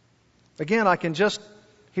 Again, I can just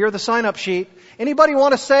hear the sign-up sheet. Anybody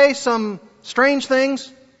want to say some strange things?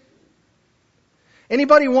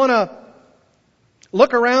 Anybody want to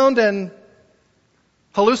look around and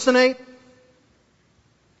hallucinate?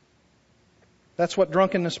 That's what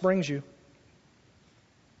drunkenness brings you.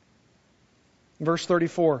 Verse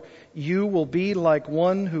 34, you will be like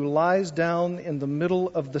one who lies down in the middle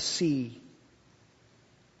of the sea.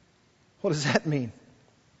 What does that mean?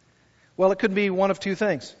 Well, it could be one of two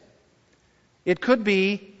things. It could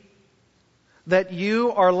be that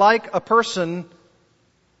you are like a person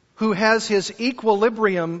who has his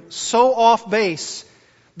equilibrium so off base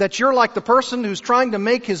that you're like the person who's trying to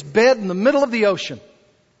make his bed in the middle of the ocean.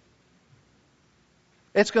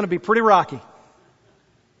 It's going to be pretty rocky.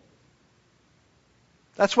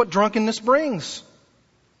 That's what drunkenness brings.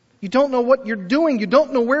 You don't know what you're doing. You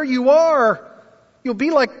don't know where you are. You'll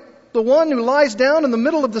be like the one who lies down in the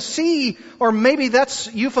middle of the sea. Or maybe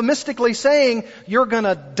that's euphemistically saying you're going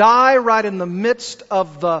to die right in the midst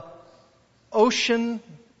of the ocean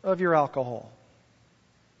of your alcohol.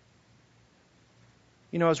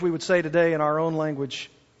 You know, as we would say today in our own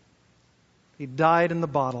language, he died in the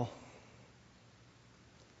bottle.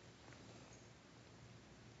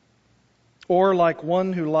 Or like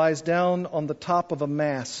one who lies down on the top of a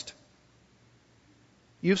mast.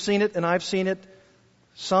 You've seen it and I've seen it.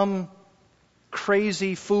 Some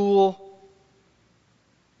crazy fool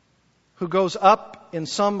who goes up in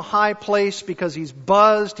some high place because he's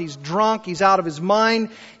buzzed, he's drunk, he's out of his mind,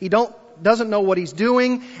 he doesn't know what he's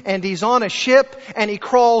doing, and he's on a ship and he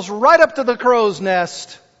crawls right up to the crow's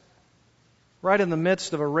nest, right in the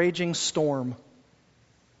midst of a raging storm.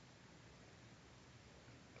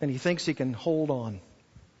 And he thinks he can hold on.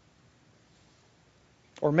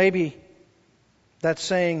 Or maybe that's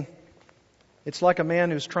saying it's like a man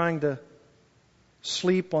who's trying to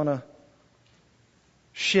sleep on a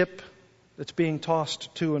ship that's being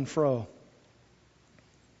tossed to and fro.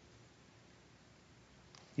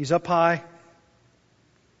 He's up high.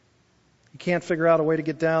 He can't figure out a way to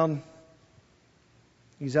get down.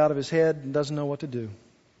 He's out of his head and doesn't know what to do.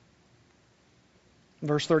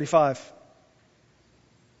 Verse 35.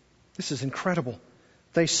 This is incredible.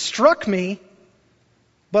 They struck me,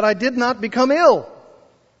 but I did not become ill.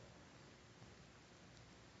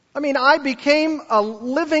 I mean, I became a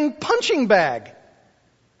living punching bag.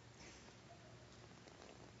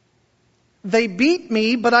 They beat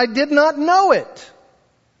me, but I did not know it.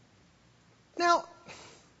 Now,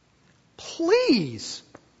 please,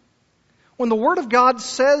 when the Word of God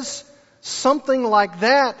says something like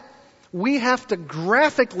that, we have to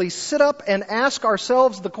graphically sit up and ask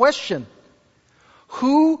ourselves the question,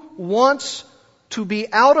 who wants to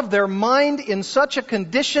be out of their mind in such a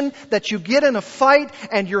condition that you get in a fight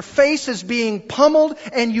and your face is being pummeled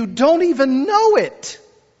and you don't even know it?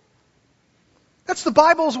 That's the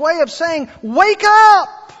Bible's way of saying, wake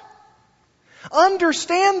up!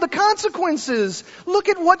 Understand the consequences. Look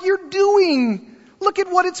at what you're doing. Look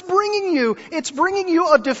at what it's bringing you. It's bringing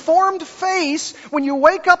you a deformed face. When you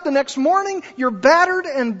wake up the next morning, you're battered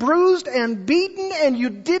and bruised and beaten and you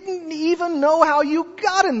didn't even know how you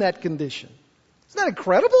got in that condition. Isn't that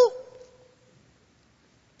incredible?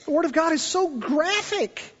 The Word of God is so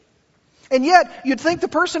graphic. And yet, you'd think the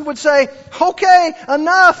person would say, okay,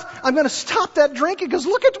 enough. I'm going to stop that drinking because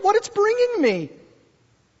look at what it's bringing me.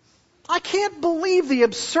 I can't believe the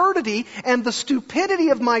absurdity and the stupidity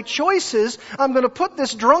of my choices. I'm going to put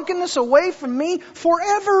this drunkenness away from me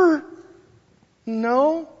forever.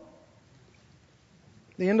 No.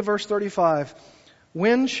 The end of verse 35.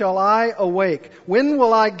 When shall I awake? When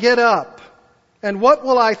will I get up? And what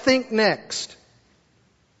will I think next?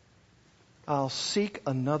 I'll seek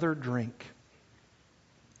another drink.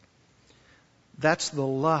 That's the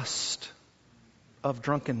lust of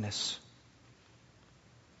drunkenness.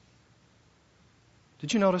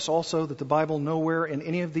 Did you notice also that the Bible nowhere in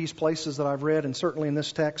any of these places that I've read, and certainly in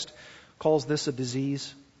this text, calls this a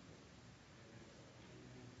disease?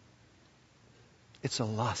 It's a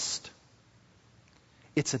lust.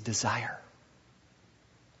 It's a desire.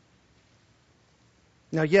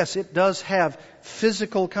 Now, yes, it does have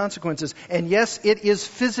physical consequences. And yes, it is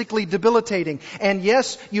physically debilitating. And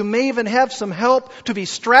yes, you may even have some help to be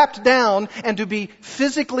strapped down and to be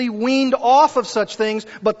physically weaned off of such things.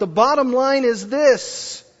 But the bottom line is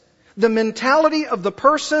this: the mentality of the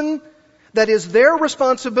person that is their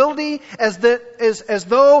responsibility, as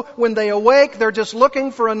though when they awake they're just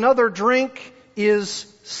looking for another drink,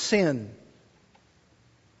 is sin.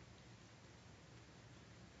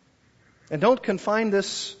 And don't confine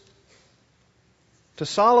this to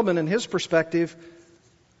Solomon and his perspective.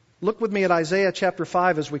 Look with me at Isaiah chapter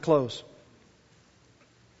 5 as we close.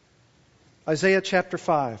 Isaiah chapter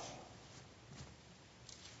 5.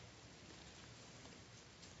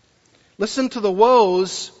 Listen to the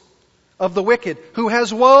woes of the wicked. Who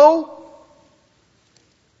has woe?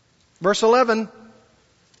 Verse 11,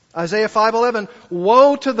 Isaiah 5:11.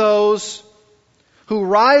 Woe to those who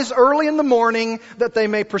rise early in the morning that they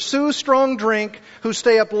may pursue strong drink, who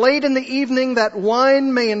stay up late in the evening that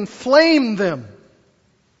wine may inflame them.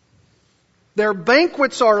 Their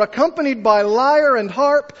banquets are accompanied by lyre and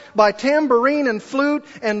harp, by tambourine and flute,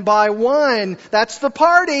 and by wine. That's the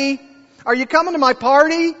party. Are you coming to my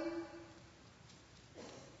party?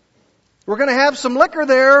 We're going to have some liquor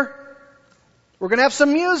there. We're going to have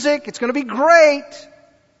some music. It's going to be great.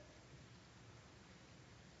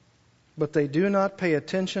 But they do not pay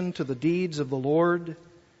attention to the deeds of the Lord,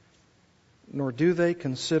 nor do they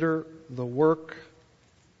consider the work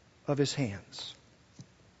of His hands.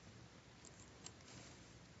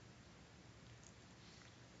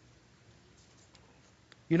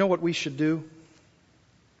 You know what we should do?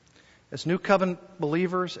 As New Covenant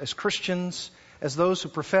believers, as Christians, as those who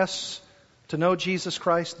profess to know Jesus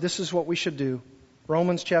Christ, this is what we should do.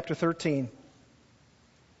 Romans chapter 13,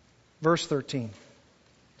 verse 13.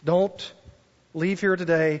 Don't leave here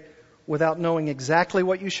today without knowing exactly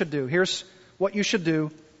what you should do. Here's what you should do.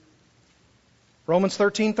 Romans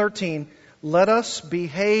 13:13. Let us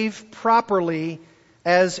behave properly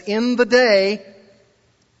as in the day,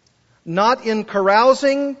 not in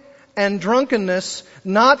carousing and drunkenness,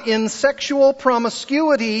 not in sexual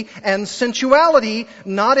promiscuity and sensuality,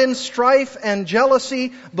 not in strife and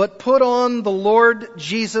jealousy, but put on the Lord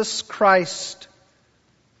Jesus Christ,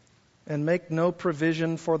 and make no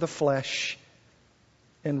provision for the flesh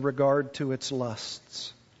in regard to its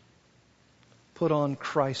lusts. Put on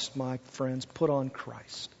Christ, my friends. Put on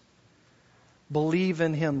Christ. Believe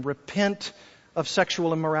in Him. Repent of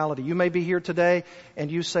sexual immorality. You may be here today and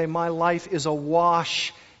you say, my life is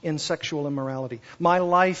awash in sexual immorality. My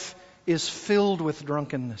life is filled with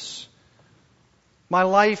drunkenness. My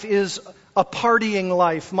life is a partying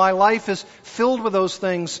life. My life is filled with those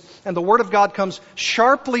things. And the Word of God comes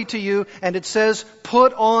sharply to you and it says,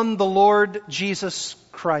 put on the Lord Jesus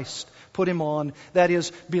Christ. Put Him on. That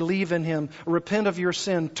is, believe in Him. Repent of your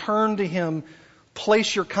sin. Turn to Him.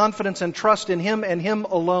 Place your confidence and trust in Him and Him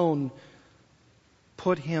alone.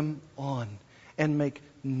 Put Him on and make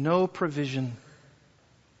no provision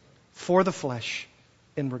for the flesh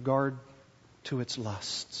in regard to its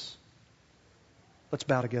lusts. Let's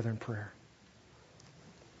bow together in prayer.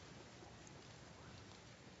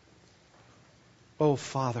 Oh,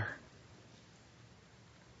 Father,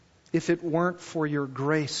 if it weren't for your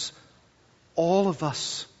grace, all of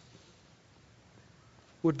us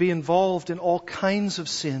would be involved in all kinds of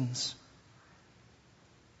sins.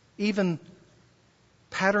 Even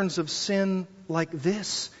patterns of sin like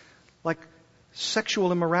this, like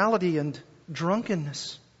sexual immorality and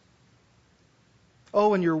drunkenness.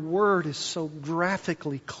 Oh, and your Word is so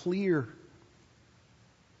graphically clear.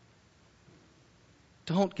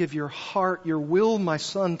 Don't give your heart, your will, my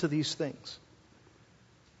son, to these things.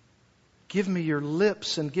 Give me your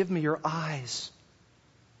lips and give me your eyes.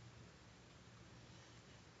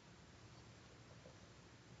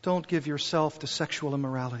 Don't give yourself to sexual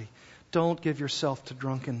immorality. Don't give yourself to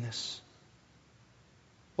drunkenness.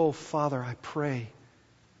 Oh, Father, I pray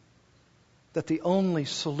that the only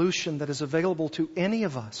solution that is available to any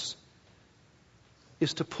of us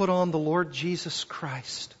is to put on the Lord Jesus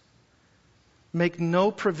Christ. Make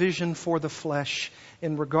no provision for the flesh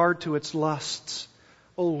in regard to its lusts.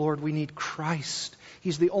 Oh, Lord, we need Christ.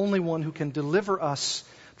 He's the only one who can deliver us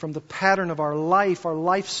from the pattern of our life, our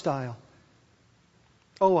lifestyle.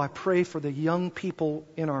 Oh, I pray for the young people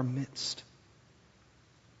in our midst.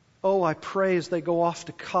 Oh, I pray as they go off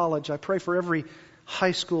to college. I pray for every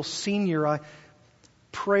high school senior. I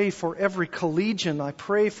pray for every collegian. I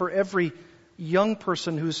pray for every young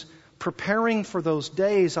person who's preparing for those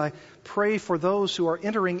days. I pray for those who are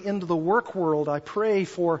entering into the work world. I pray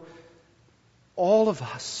for all of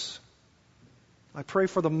us. I pray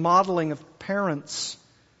for the modeling of parents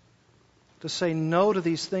to say no to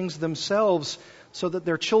these things themselves so that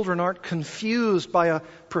their children aren't confused by a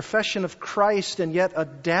profession of Christ and yet a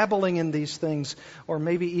dabbling in these things, or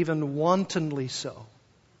maybe even wantonly so.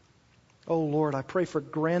 Oh Lord, I pray for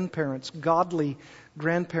grandparents, godly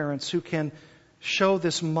grandparents who can show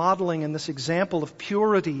this modeling and this example of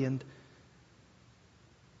purity and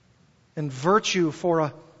virtue for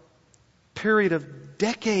a period of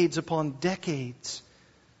decades upon decades,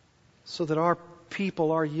 so that our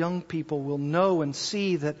people, our young people, will know and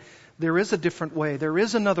see that there is a different way. There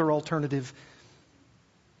is another alternative.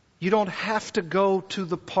 You don't have to go to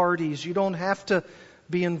the parties. You don't have to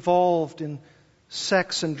be involved in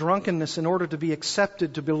sex and drunkenness in order to be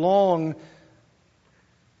accepted, to belong.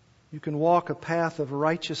 You can walk a path of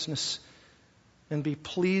righteousness and be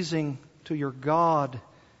pleasing to your God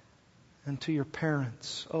and to your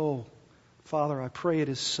parents. Oh, Father, I pray it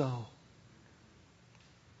is so.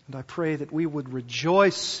 And I pray that we would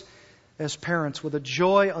rejoice as parents with a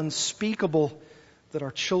joy unspeakable that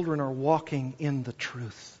our children are walking in the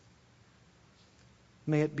truth.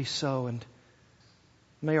 May it be so, and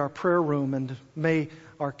may our prayer room and may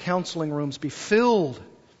our counseling rooms be filled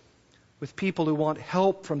with people who want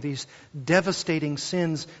help from these devastating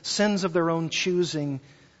sins, sins of their own choosing,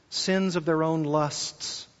 sins of their own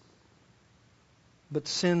lusts, but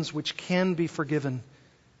sins which can be forgiven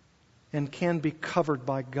and can be covered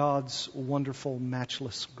by God's wonderful,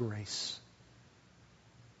 matchless grace.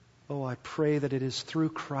 Oh, I pray that it is through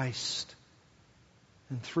Christ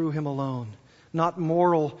and through Him alone, not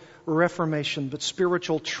moral reformation, but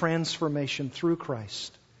spiritual transformation through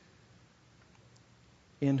Christ,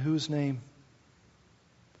 in whose name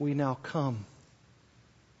we now come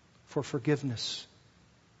for forgiveness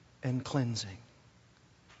and cleansing.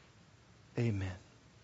 Amen.